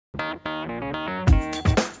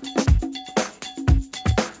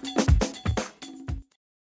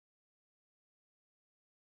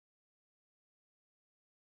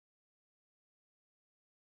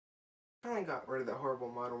finally got rid of the horrible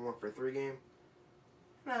Modern Warfare 3 game,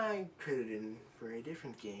 and I traded in for a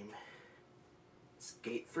different game,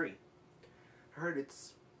 Skate 3. I heard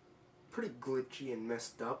it's pretty glitchy and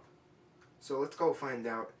messed up, so let's go find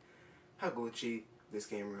out how glitchy this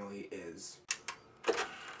game really is.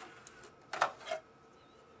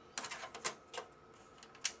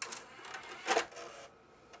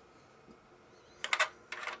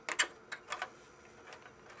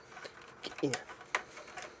 Yeah.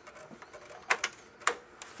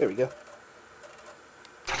 There we go.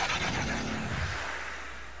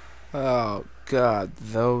 Oh god,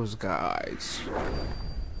 those guys.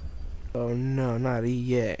 Oh no, not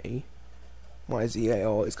EA. Why is EA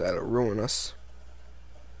always gotta ruin us?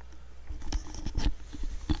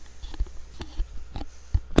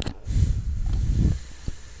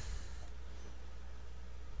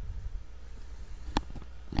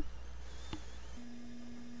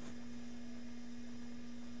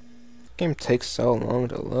 Game takes so long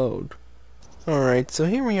to load. Alright, so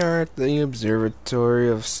here we are at the observatory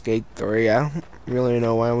of Skate 3. I don't really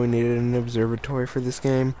know why we needed an observatory for this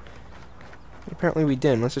game. Apparently we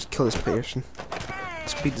didn't. Let's just kill this person.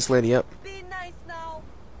 Let's beat this lady up. Be nice now.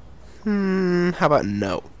 How about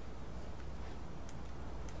no?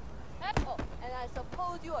 Oh, and I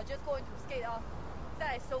suppose you are just going to skate off.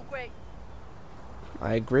 That is so great.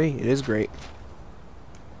 I agree, it is great.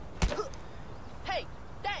 Hey,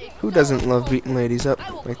 that is Who so doesn't love cool. beating ladies up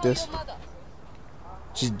I will like call this? your mother.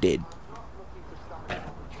 She's dead.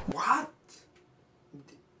 What?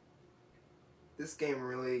 This game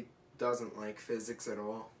really doesn't like physics at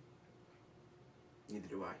all. Neither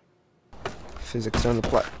do I. Physics don't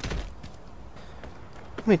apply.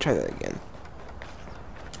 Let me try that again.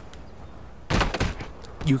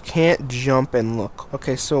 You can't jump and look.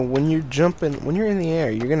 Okay, so when you're jumping, when you're in the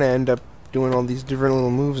air, you're gonna end up doing all these different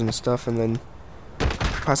little moves and stuff, and then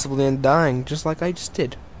possibly end dying, just like I just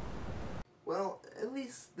did. Well, at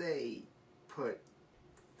least they put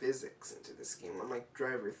physics into this game, unlike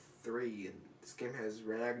Driver 3, and this game has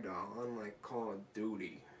ragdoll, unlike Call of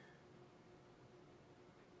Duty.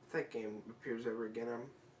 If that game appears ever again,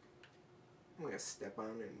 I'm gonna step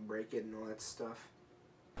on it and break it and all that stuff.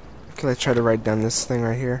 Can I try to write down this thing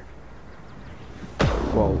right here?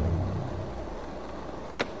 Whoa.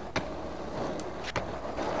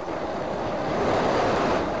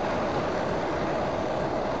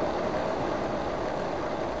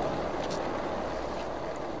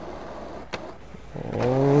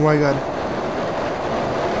 Oh my god.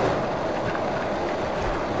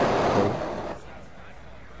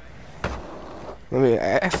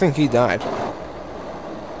 I think he died.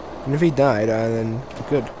 And if he died, then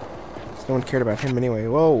good. No one cared about him anyway.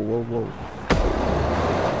 Whoa, whoa, whoa.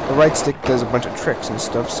 The right stick does a bunch of tricks and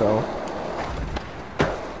stuff, so...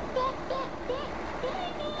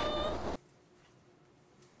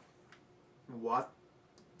 What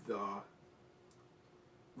the...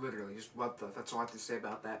 Literally, just what the... That's all I have to say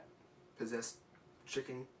about that possessed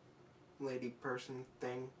chicken lady person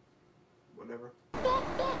thing. Whatever.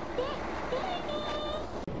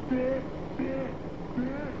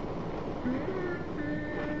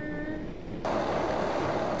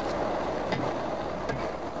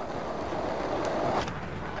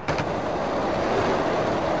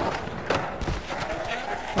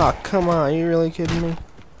 Oh, come on, are you really kidding me?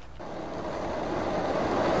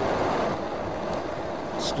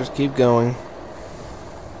 Let's just keep going.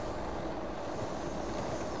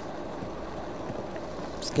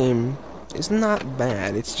 This game is not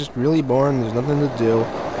bad, it's just really boring, there's nothing to do.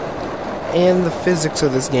 And the physics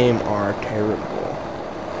of this game are terrible.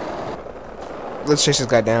 Let's chase this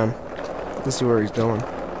guy down. Let's see where he's going.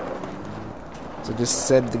 So I just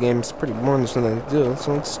said the game's pretty boring, there's nothing to do.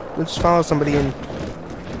 So let's follow somebody in.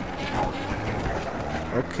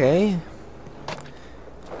 Okay.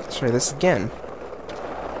 Let's try this again.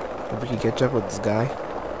 If we can catch up with this guy.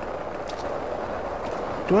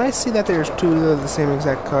 Do I see that there's two of the same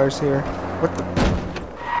exact cars here? What the...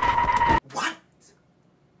 What?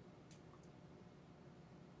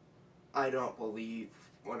 I don't believe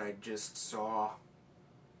what I just saw.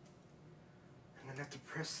 I'm gonna have to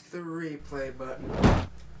press the replay button.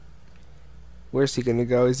 Where's he gonna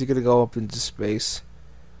go? Is he gonna go up into space?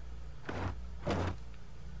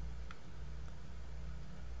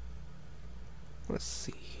 Let's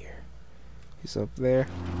see here. He's up there.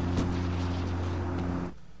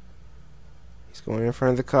 He's going in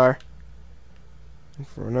front of the car. In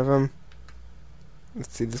front of him.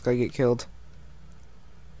 Let's see this guy get killed.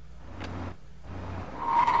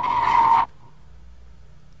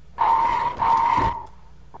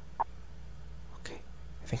 Okay,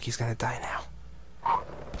 I think he's gonna die now.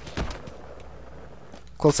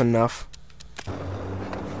 Close enough.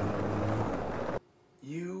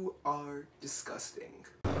 Disgusting.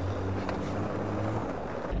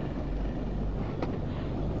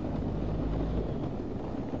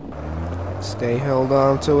 Stay held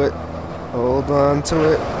on to it. Hold on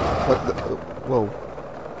to it. What the? Whoa.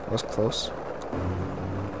 That was close.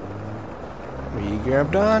 We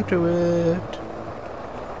grabbed onto it.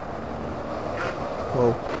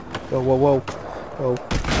 Whoa. Whoa, whoa, whoa. Whoa.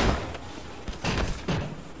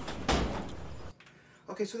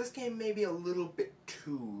 Okay, so this game may be a little bit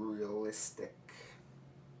too realistic.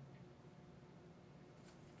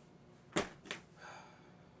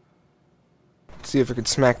 Let's see if I can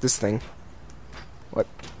smack this thing. What?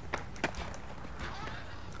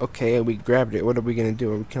 Okay, we grabbed it. What are we gonna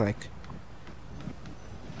do? We can like...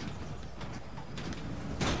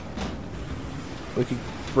 We could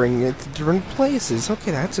bring it to different places.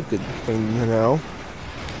 Okay, that's a good thing to know.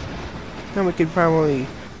 Then we could probably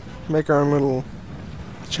make our own little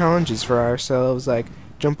challenges for ourselves, like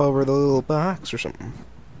jump over the little box or something.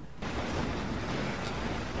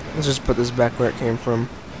 Let's just put this back where it came from.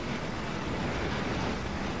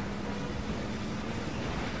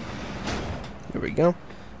 There we go.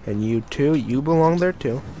 And you too, you belong there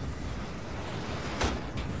too.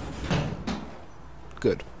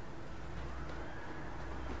 Good.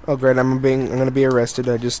 Oh great, I'm gonna be arrested.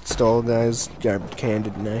 I just stole a guy's garbage can,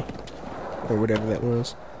 didn't I? Or whatever that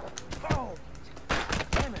was. Oh,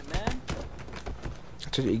 damn it, man.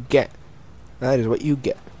 That's what you get. That is what you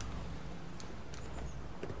get.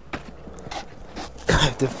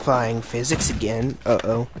 Defying physics again.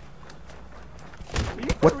 Uh-oh.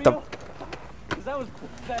 What the? Because that was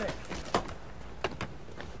pathetic.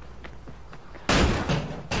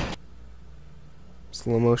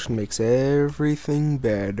 Slow motion makes everything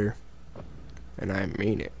better. And I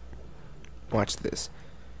mean it. Watch this.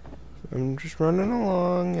 I'm just running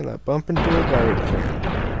along and I bump into a garbage can.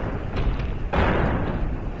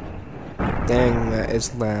 Dang, that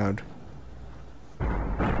is loud.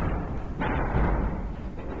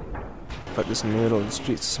 Put this in the middle of the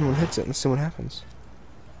street so someone hits it and see what happens.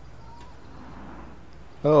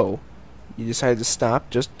 Oh, you decided to stop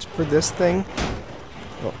just for this thing?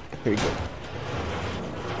 Oh, here you go.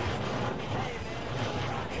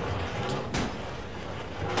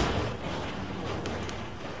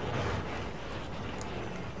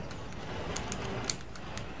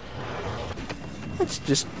 Let's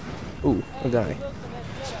just... Ooh, a guy.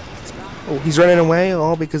 Oh, he's running away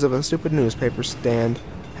all because of a stupid newspaper stand.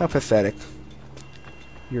 How pathetic.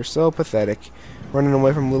 You're so pathetic. Running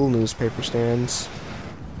away from little newspaper stands.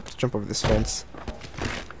 Let's jump over this fence.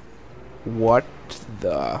 What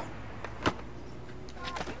the... You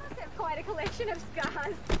must have quite a collection of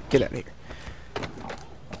scars. Get out of here.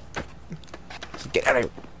 Get out of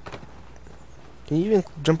here. Can you even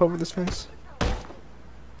jump over this fence?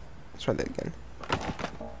 Let's try that again.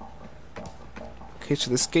 Okay, so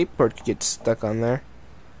the skateboard could get stuck on there.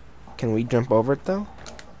 Can we jump over it though?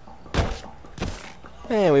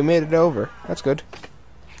 Hey, we made it over. That's good.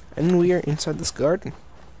 And we are inside this garden.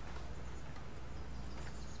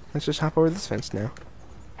 Let's just hop over this fence now.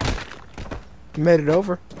 We made it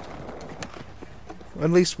over.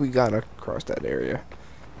 At least we got across that area.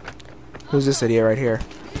 Who's this idiot right here?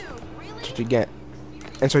 That's what you get.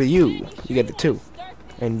 And so do you. You get it too.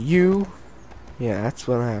 And you... Yeah, that's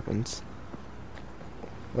what happens.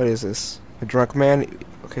 What is this? A drunk man?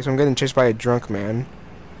 Okay, so I'm getting chased by a drunk man.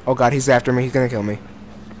 Oh god, he's after me. He's gonna kill me.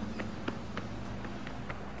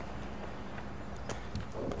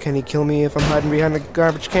 Can he kill me if I'm hiding behind a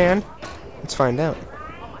garbage can? Let's find out.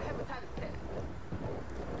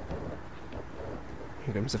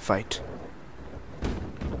 Here comes the fight.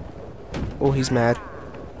 Oh, he's mad.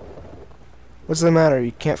 What's the matter?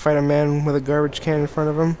 You can't fight a man with a garbage can in front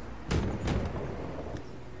of him?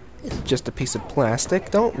 It's just a piece of plastic.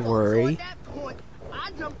 Don't worry.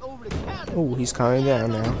 Oh, he's calming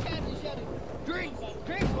down now.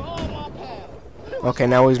 Okay,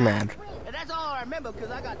 now he's mad.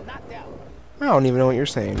 I don't even know what you're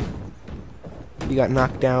saying. You got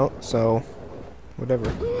knocked out, so whatever.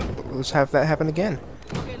 Let's have that happen again.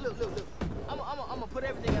 Okay, look. I'm gonna put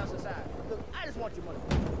everything else aside. Look, I just want your money.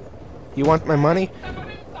 You want my money?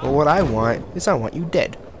 Well, what I want is I want you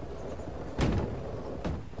dead.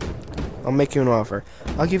 I'll make you an offer.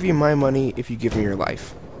 I'll give you my money if you give me your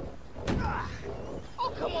life.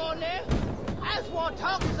 Oh, come on now. I just want to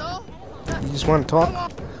talk, so. You just want to talk?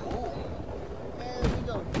 Man, we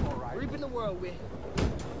go. Reaping the world with.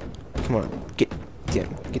 Come on, get them. You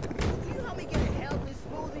help me get a healthy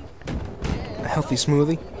smoothie? A healthy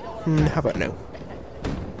smoothie? How about no?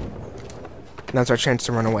 Now's our chance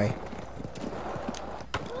to run away.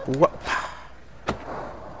 What?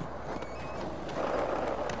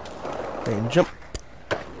 And jump.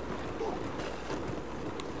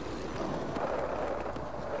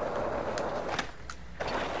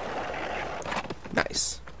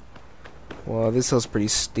 Nice. Well, this hill's pretty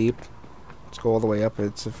steep. Let's go all the way up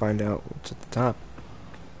it to find out what's at the top.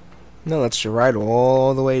 Now let's ride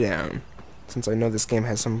all the way down. Since I know this game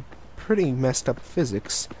has some pretty messed up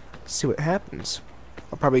physics, let's see what happens.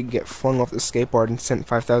 I'll probably get flung off the skateboard and sent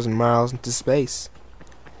 5,000 miles into space.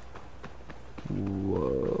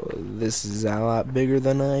 Whoa, this is a lot bigger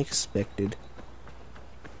than I expected.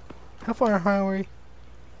 How far high are we?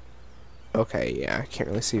 Okay, yeah, I can't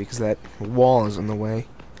really see because that wall is in the way.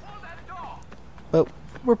 But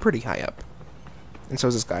we're pretty high up. And so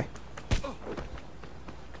is this guy.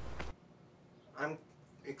 I'm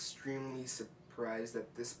extremely surprised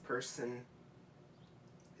that this person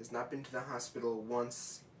has not been to the hospital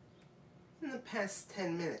once in the past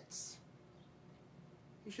 10 minutes.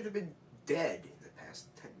 He should have been dead in the past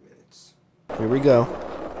 10 minutes. Here we go.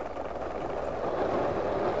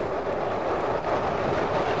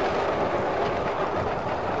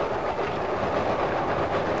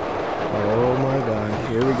 Oh my god,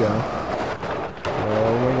 here we go.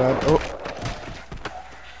 Oh my god, oh.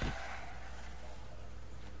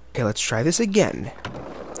 Okay, let's try this again.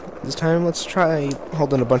 This time, let's try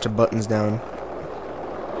holding a bunch of buttons down.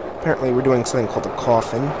 Apparently, we're doing something called a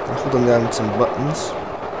coffin. I'm holding down some buttons.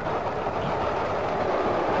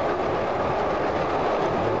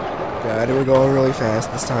 God, we're going really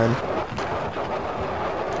fast this time.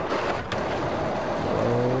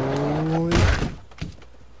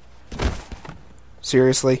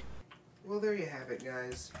 Seriously? Well, there you have it,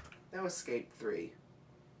 guys. That was Skate 3.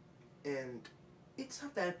 And it's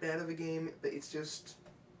not that bad of a game, but it's just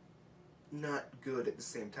not good at the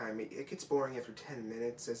same time. It gets boring after 10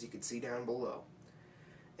 minutes, as you can see down below.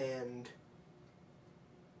 And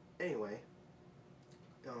anyway,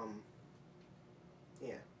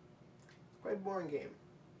 yeah, quite a boring game.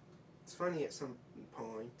 It's funny at some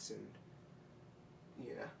points, and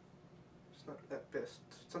yeah, it's not that best.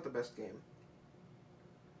 It's not the best game.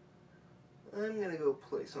 I'm gonna go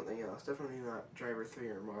play something else. Definitely not Driver 3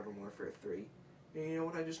 or Modern Warfare 3. And you know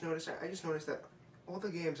what I just noticed? I just noticed that all the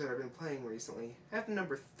games that I've been playing recently have the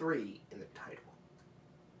number 3 in the title.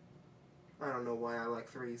 I don't know why I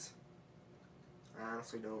like 3s. I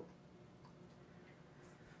honestly don't.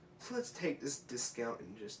 So let's take this disc out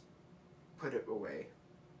and just put it away,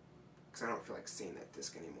 because I don't feel like seeing that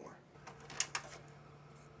disc anymore.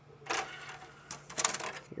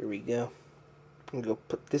 Here we go. I'm gonna go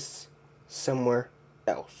put this somewhere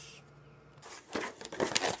else.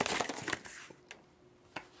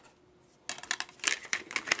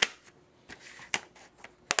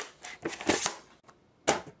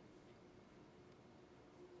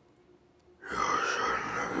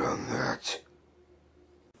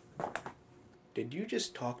 Did you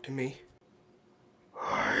just talk to me?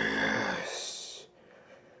 Oh, yes.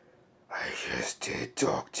 I just did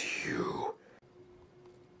talk to you.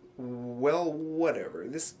 Well, whatever.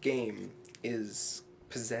 This game is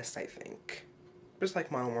possessed, I think. Just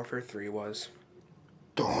like Modern Warfare 3 was.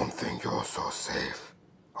 Don't think you're so safe.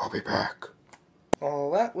 I'll be back. Well,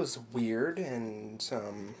 that was weird and,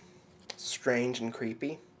 strange and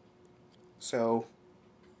creepy. So,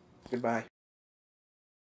 goodbye.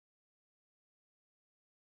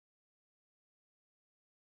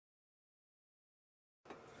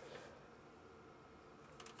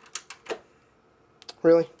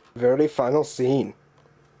 Really? Very final scene.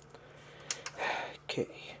 Okay.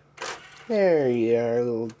 There you are,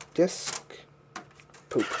 little disc.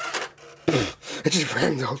 Poop. I just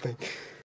rammed the whole thing.